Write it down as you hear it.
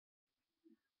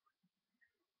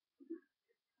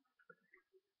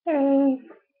Hey,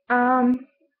 um,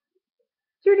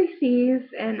 Judy C's,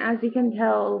 and as you can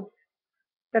tell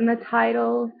from the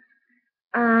title,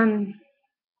 um,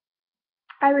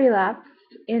 I relapsed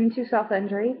into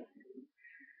self-injury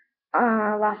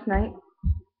last night,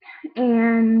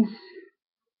 and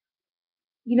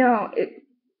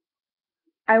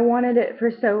I wanted it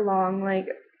for so long. Like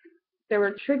there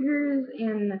were triggers,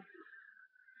 and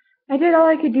I did all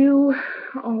I could do.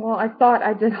 Well, I thought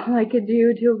I did all I could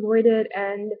do to avoid it,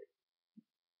 and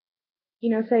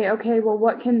say, okay, well,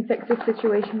 what can fix this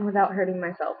situation without hurting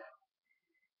myself?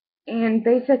 And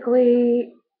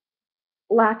basically,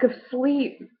 lack of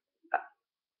sleep,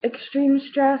 extreme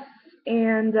stress,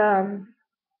 and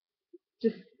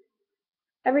just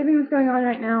everything that's going on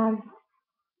right now.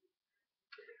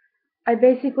 I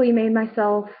basically made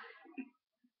myself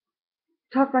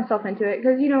talk myself into it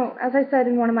because, as I said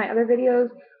in one of my other videos,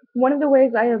 one of the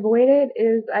ways I avoid it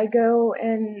is I go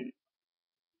and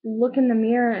look in the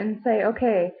mirror and say,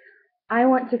 okay, I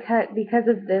want to cut because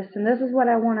of this, and this is what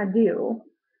I want to do,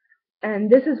 and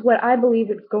this is what I believe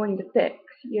it's going to fix.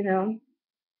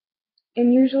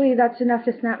 And usually that's enough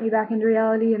to snap me back into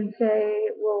reality and say,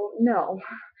 well, no,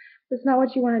 that's not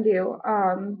what you want to do.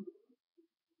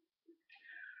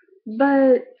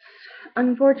 But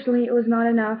unfortunately, it was not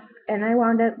enough, and I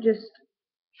wound up just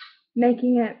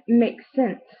making it make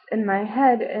sense in my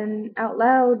head and out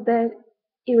loud that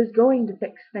it was going to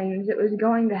fix things, it was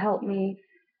going to help me,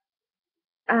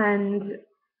 and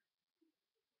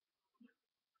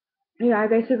I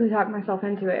basically talked myself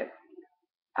into it.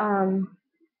 Um,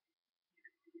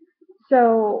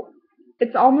 so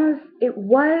it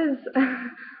was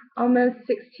almost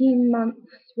 16 months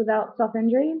without self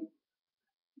injury,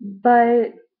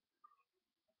 but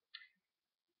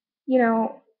you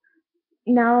know,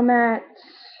 now I'm at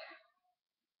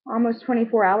almost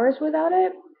 24 hours without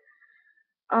it.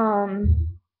 Um,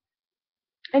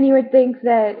 and you would think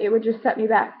that it would just set me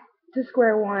back to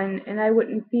square one and I would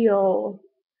feel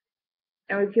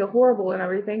horrible and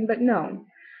everything, but no.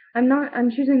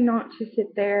 I'm choosing not to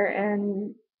sit there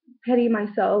and pity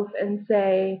myself and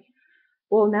say,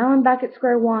 well, now I'm back at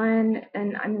square one,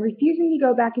 and I'm refusing to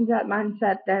go back into that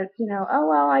mindset that's, oh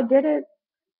well, I did it,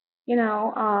 you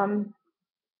know, um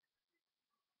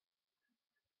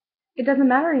it doesn't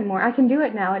matter anymore. I can do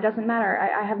it now. It doesn't matter.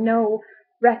 I have no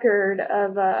record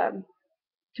of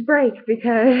to break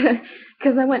because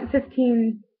because I went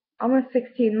 15, almost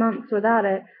 16 months without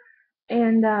it,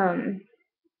 and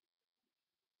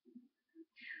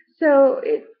so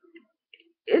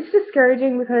it's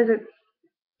discouraging because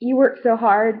you work so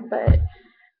hard, but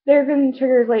there have been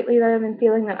triggers lately that I've been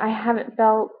feeling that I haven't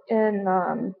felt,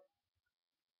 and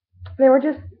they were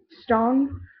just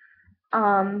strong,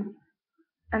 um,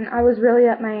 and I was really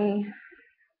at my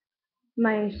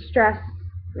stress,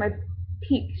 my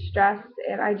peak stress,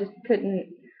 and I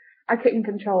couldn't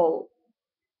control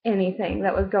anything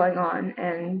that was going on,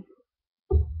 and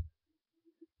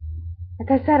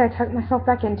like I said, I tucked myself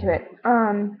back into it.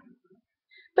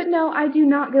 But no, I do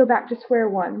not go back to square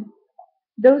one.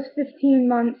 Those 15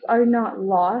 months are not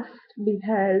lost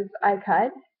because I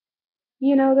cut.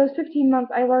 Those 15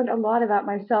 months I learned a lot about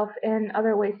myself and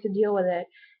other ways to deal with it.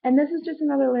 And this is just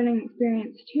another learning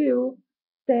experience too,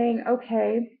 saying,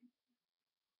 okay,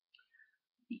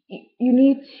 you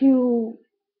need to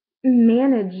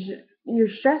manage your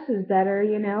stresses better,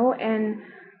 and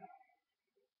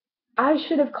I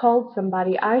should have called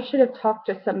somebody. I should have talked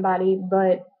to somebody,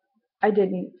 but I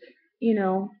didn't, you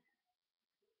know.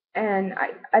 And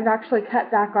I've actually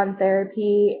cut back on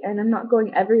therapy, and I'm not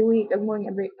going every week. I'm going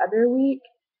every other week.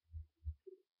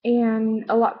 And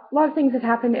a lot of things have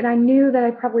happened, and I knew that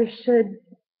I probably should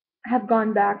have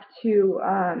gone back to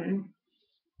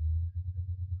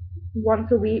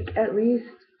once a week at least,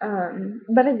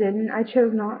 but I didn't. I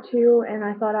chose not to, and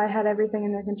I thought I had everything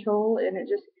under control, and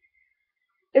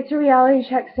it's a reality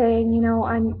check saying,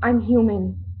 I'm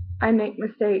human. I make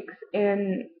mistakes,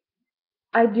 and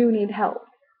I do need help.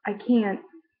 I can't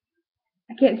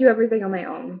I can't do everything on my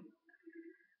own.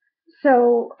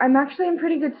 So I'm actually in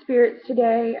pretty good spirits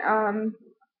today.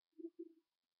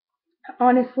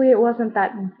 Honestly, it wasn't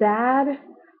that bad,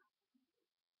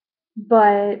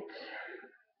 but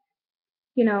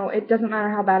it doesn't matter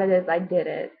how bad it is. I did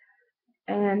it,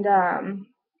 and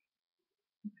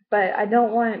but I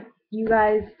don't want you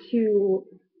guys to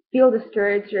feel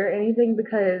discouraged or anything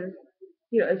because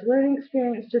it's a learning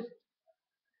experience. Just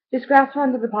grasp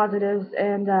onto the positives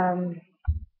and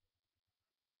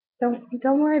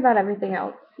don't worry about everything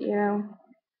else.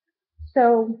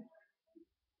 So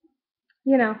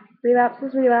relapse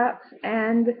is relapse,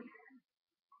 and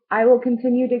I will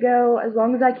continue to go as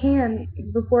long as I can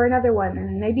before another one,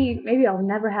 and maybe I'll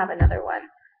never have another one.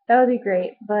 That would be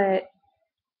great, but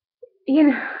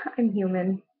I'm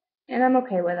human, and I'm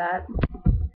okay with that.